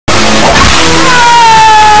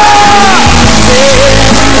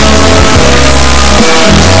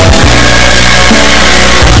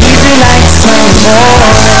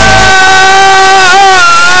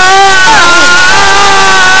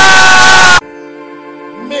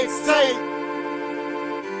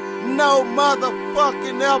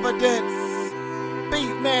evidence.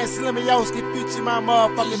 Beat man, Slimioski, future my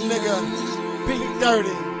motherfucking nigga, Pete Dirty.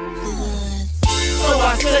 So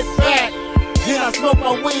I sit back, and I smoke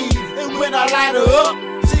my weed, and when I light her up,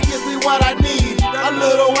 she gives me what I need. A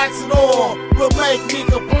little wax and oil will make me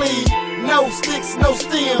complete. No sticks, no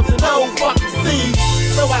stems, and no fucking seeds.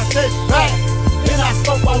 So I sit back, and I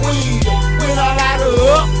smoke my weed, when I light her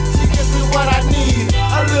up, she gives me what I need.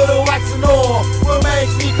 A little wax and oil will make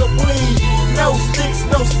me complete. No sticks,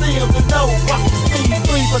 no stems, and no fucking seeds.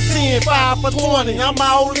 3 for 10, 5 for 20, I'm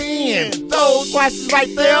all in. Those prices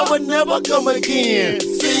right there will never come again.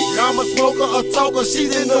 See, I'm a smoker, a talker,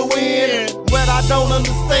 she's in the wind. What I don't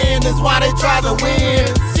understand is why they try to win.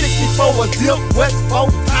 64 a zip, West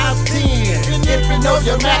 4 times 10. And if you know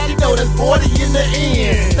your math, you know there's 40 in the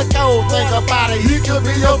end. The cold thing about it, he could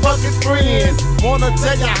be your fucking friend. Wanna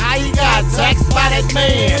tell you how he got taxed by that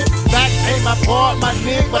man. That ain't my part, my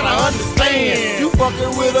nigga, but I understand. You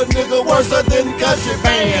fucking with a nigga worse than country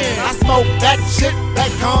band. I smoke that shit that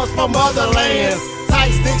comes from other lands.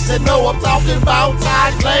 Tight sticks, you know I'm talking about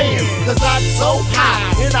Thailand. Cause I'm so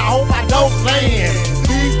high, and I hope I don't land.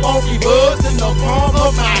 These funky buds in the palm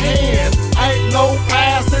of my hand. Ain't no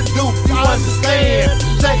passing due, you understand.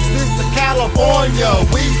 Texas to California,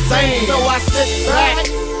 we sing. So I sit back,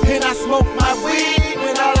 and I smoke my weed.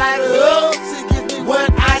 When I light it up, she gives me what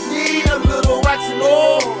I need. A little wax and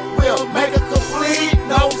oil will make it complete.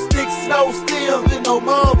 No sticks, no stems, and no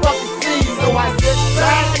motherfucking seeds. So I sit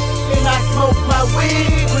back, and I smoke my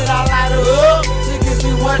weed. When I light her up, she gives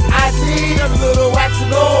me what I need. A little wax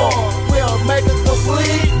and oil will make it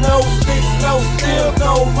complete. No sticks, no stems,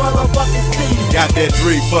 no motherfucking seeds. Got that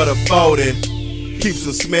 3 for the 40. Keeps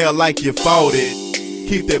the smell like you folded.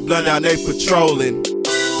 Keep that blunt down, they patrolling.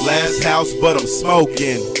 Glass house, but I'm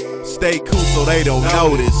smoking. Stay cool so they don't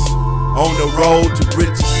notice. On the road to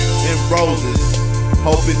riches and roses.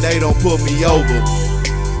 Hoping they don't put me over.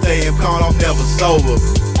 Staying calm, I'm never sober.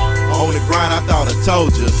 On the grind, I thought I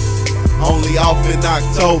told ya. Only off in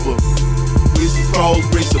October. Bring some pros,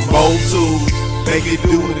 bring some more tools. Make it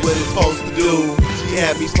do what it's supposed to do. She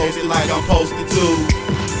had me posted like I'm posted to.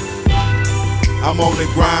 I'm on the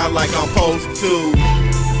grind like I'm posted to.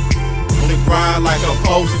 On the grind like I'm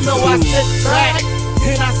posted to. So I sit back,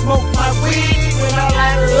 and I smoke my weed. When I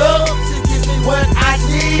light her up, she gives me what I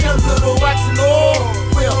need. A little wax and oil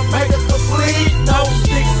will make it complete. No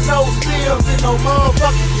sticks, no stems, and no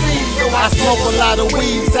motherfucking seeds. So I smoke a lot of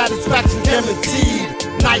weed, satisfaction guaranteed.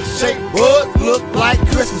 Night shaped buds look like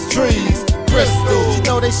Christmas trees. Crystals, you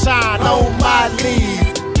know they shine on my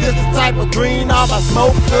leaves. This the type of green all my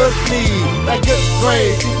smokers need. That good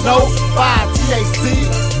grade, no 5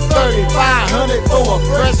 THC, 3500 for a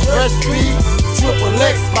fresh beat. Triple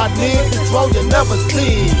X, my niggas throw you never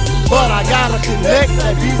seen. But I gotta connect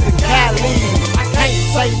that beats in Cali. I can't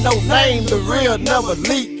say no name, the real never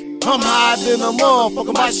leak. I'm higher than a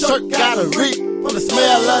motherfucker, my shirt got a reek. From the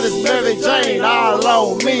smell of this Mary Jane all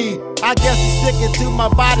on me. I guess she's sticking to my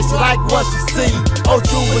body, she like what she see. Oh,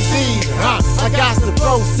 true indeed, I got to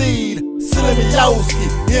proceed. Slimioski,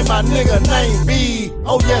 and my nigga name B.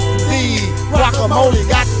 Oh yes indeed, guacamole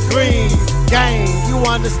got the green. Gang, you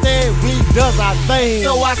understand, we does our thing.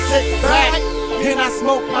 So I sit back, and I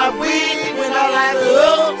smoke my weed. When I light her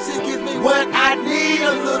up, she gives me what I need.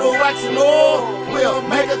 A little wax and oil will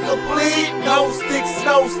make it complete. No sticks,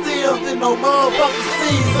 no stems, and no motherfucking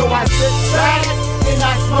seeds. So I sit back, and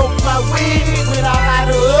I smoke my weed. When I light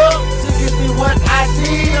her up, she gives me what I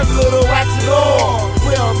need. A little wax and oil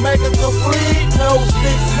will make it complete. No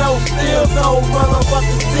sticks, no stems, no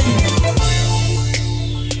motherfucking seeds.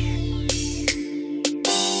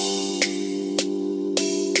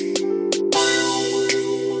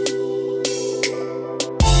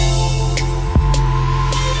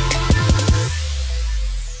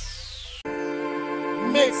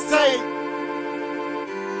 Mixtape,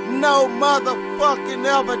 no motherfucking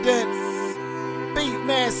evidence. Beat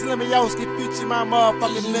man, Slimioski, future my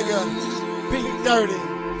motherfucking nigga, Pete Dirty.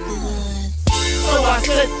 So I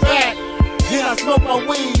sit back, and I smoke my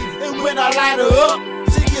weed, and when I light her up,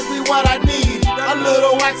 she gives me what I need. A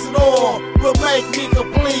little wax and oil will make me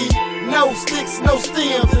complete. No sticks, no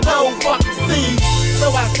stems, and no fucking seeds.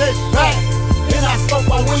 So I sit back, and I smoke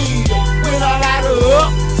my weed, when I light her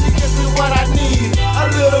up, she gives me what I need. A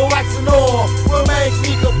little wax and oil will make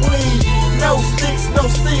me complete. No sticks, no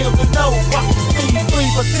stems, and no fucking seeds. 3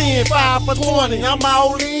 for 10, 5 for 20, I'm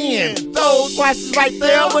all in. Those prices right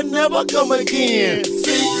there will never come again.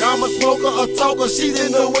 See, I'm a smoker, a talker, she's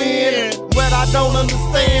in the wind. What I don't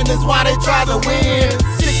understand is why they try to win.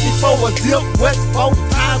 64 a zip, West 4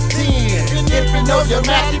 times 10. And if you know your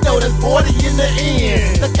math, you know there's 40 in the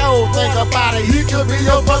end. The cold thing about it, he could be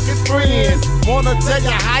your fucking friend. Wanna tell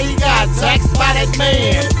you how he got taxed by that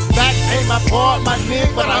man. That ain't my part, my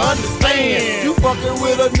nigga, but I understand. You fucking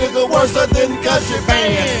with a nigga worse than country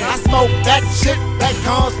band. I smoke that shit that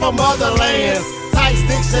comes from other lands. Tight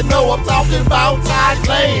sticks, you know I'm talking about tight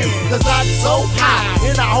land. Cause I'm so high,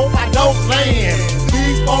 and I hope I don't land.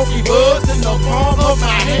 These funky buds in the palm of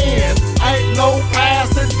my hand. Ain't no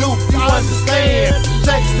passing Duke, you understand.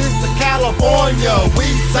 Texas to California, we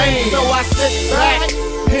sing. So I sit back,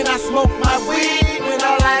 and I smoke my weed. When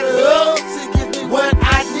I light it up, she gives me what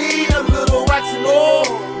I need. A little wax and oil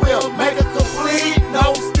will make it complete.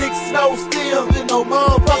 No sticks, no stems, and no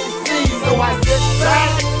motherfucking seeds. So I sit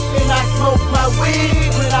back, and I smoke my weed.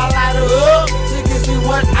 When I light it up, she gives me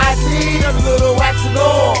what I need. A little wax and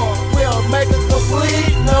oil will make it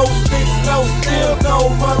complete. No sticks, no stems, no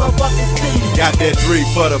motherfucking seeds. Got that 3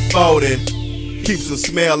 for the 40. Keeps the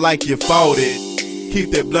smell like you folded.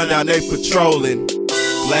 Keep that blunt down, they patrolling.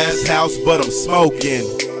 Glass house, but I'm smoking.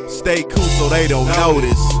 Stay cool so they don't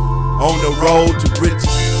notice. On the road to riches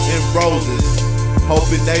and roses.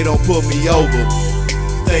 Hoping they don't put me over.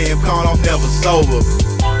 Staying calm, I'm never sober.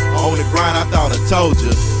 On the grind, I thought I told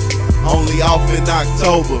you. Only off in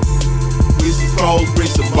October. We some pros, bring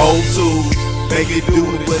some more tools. Make it do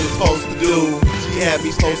what it's supposed to do. She had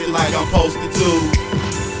me posted like I'm posted to.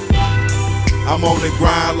 I'm on the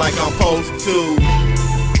grind like I'm posted to.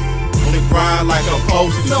 On the grind like I'm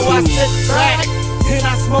posted to. So I sit back and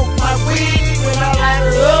I smoke my weed. When I light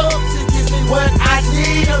it up, she gives me what I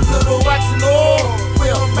need. A little wax and oil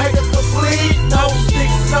will make it complete. No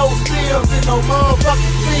sticks, no stems, and no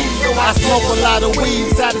motherfucking seeds. So I smoke a lot of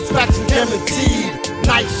weed, satisfaction guaranteed.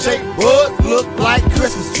 Night-shaped buds look like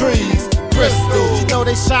Christmas trees. Crystals, you know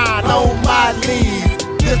they shine on my leaves.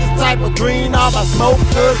 This the type of green all my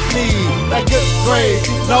smokers need. That good grade,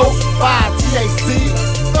 you know, 5 THC,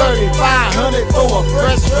 3500 for a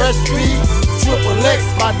fresh beat. Triple X,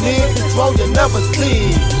 my niggas, roll you never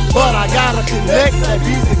seen. But I gotta connect that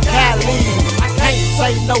music Cali. I can't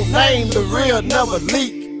say no name, the real never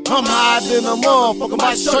leak. I'm higher than a motherfucker,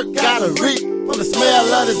 my shirt got a reek. From the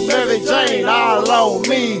smell of this Mary Jane all on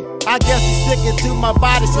me. I guess she's sticking to my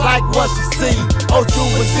body, she like what she see. Oh,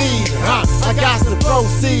 true indeed, I got to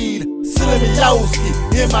proceed. Slim Yoski,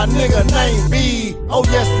 and my nigga named B. Oh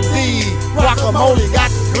yes indeed, guacamole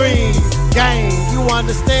got the green. Gang, you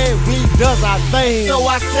understand, we does our thing. So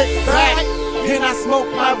I sit back, and I smoke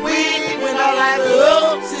my weed. When I light it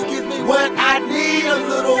up, she gives me what I need. A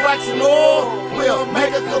little wax and oil will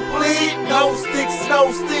make it complete. No sticks,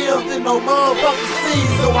 no stems, and no motherfucking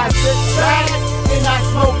seeds. So I sit back, and I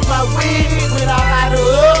smoke my weed. When I light it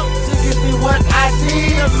up, she gives me what I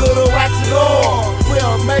need. A little wax and oil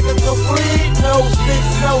will make it complete. No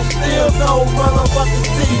sticks, no stems, no motherfucking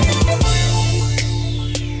seeds.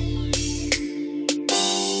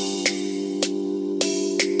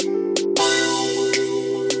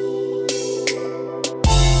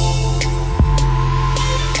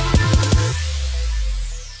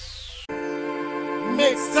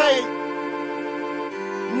 Mixtape,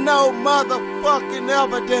 no motherfucking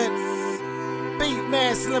evidence. Beat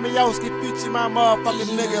man Slim Yoski featuring my motherfucking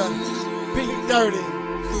nigga P30.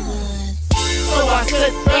 So I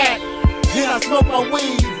sit back and I smoke my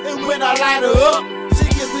weed, and when I light her up, she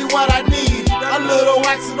gives me what I need. A little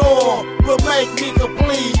wax and oil will make me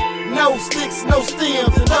complete. No sticks, no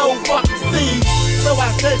stems, and no fucking seeds. So I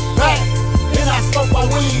sit back and I smoke my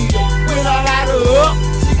weed. When I light her up,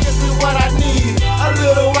 she gives me what I need. A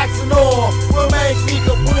little wax and oil will make me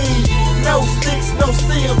complete. No sticks, no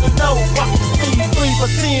stems, and no fucking seeds. 3 for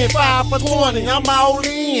 10, 5 for 20, I'm all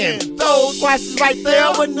in. Those prices right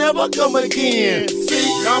there will never come again. See,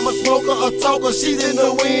 I'm a smoker, a talker, she's in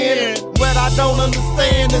the wind. What I don't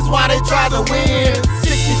understand is why they try to win.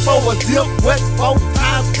 64 a zip, West 4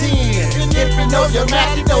 times 10. And if you know your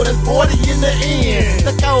math, you know there's 40 in the end.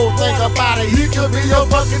 The cold thing about it, he could be your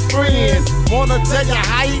fucking friend. Wanna tell you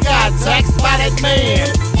how he got taxed by that man.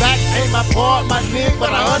 That ain't my part, my nigga, but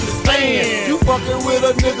I understand. You fucking with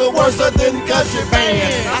a nigga worse than country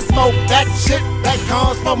band. I smoke that shit that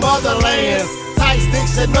comes from other lands. Tight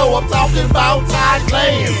sticks, you know I'm talking about tight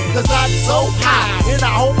land. Cause I'm so high, and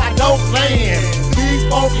I hope I don't land. These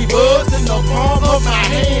funky buds in the palm of my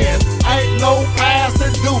hand. Ain't no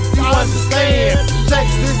passing Duke, you understand.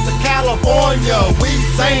 Texas to California, we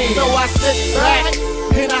sing. So I sit back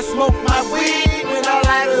and I smoke my weed. When I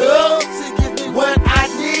light it up, she gives me what I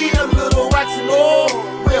need. A little wax and oil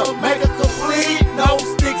will make it complete. No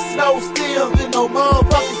sticks, no stems, and no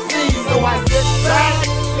motherfucking seeds. So I sit back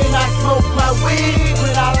and I smoke my weed.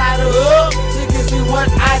 When I light it up, she gives me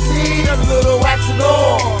what I need. A little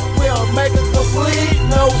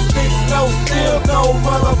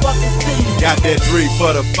Got that 3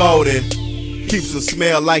 for the 40. Keeps the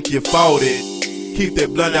smell like you folded. Keep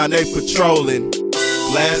that blunt down, they patrolling.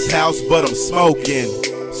 Glass house, but I'm smoking.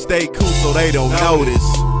 Stay cool so they don't notice.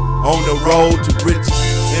 On the road to riches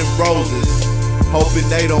and roses. Hoping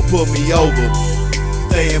they don't put me over.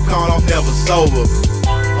 Staying calm, I'm never sober.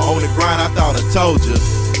 On the grind, I thought I told you.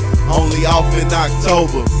 Only off in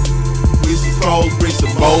October. Bring some pros, bring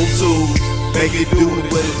some bold tools. Make it do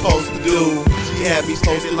what it's supposed to do. She had me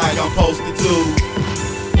posted like I'm posted to.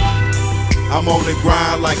 I'm on the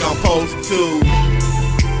grind like I'm posted to.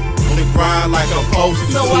 On the grind like I'm posted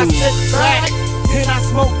to. So I sit back and I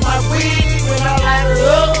smoke my weed. When I light it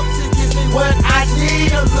up, she gives me what I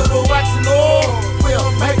need. A little wax and oil will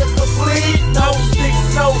make it complete. No sticks,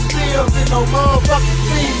 no steals, and no motherfucking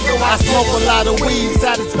seeds. So I smoke a lot of weed,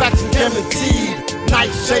 satisfaction guaranteed.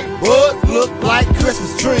 Night-shaped buds look like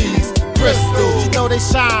Christmas trees. Crystals, you know they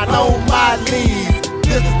shine on my leaves.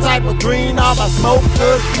 This the type of green all my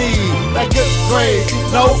smokers need. That good grade, you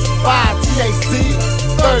know, 5 THC,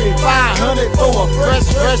 3500 for a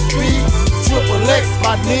fresh beat. Triple X,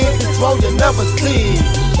 my niggas roll you never seen.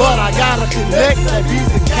 But I gotta connect that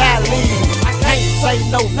beats in Cali. I can't say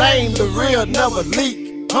no name, the real never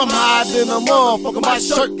leak. I'm higher than a motherfucker, my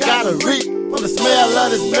shirt got a reek. From the smell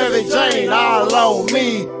of this Mary Jane all on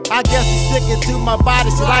me. I guess she's sticking to my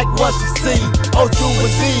body, she like what she see. Oh, true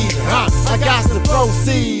indeed, I got to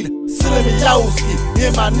proceed. Slimmy Yoski,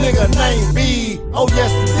 and my nigga named B. Oh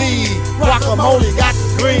yes indeed, Guacamole got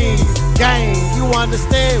the green. Gang, you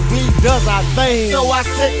understand, we does our thing. So I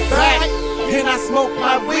sit back, and I smoke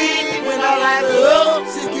my weed. When I light it up,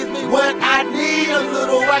 she gives me what I need. A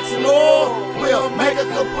little wax and oil will make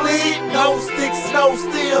it complete. No sticks, no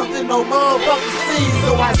steals, and no motherfucking seeds.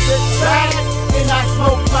 So I sit back and I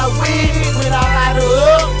smoke my weed. When I light it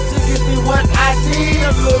up, she gives me what I need.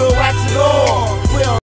 A little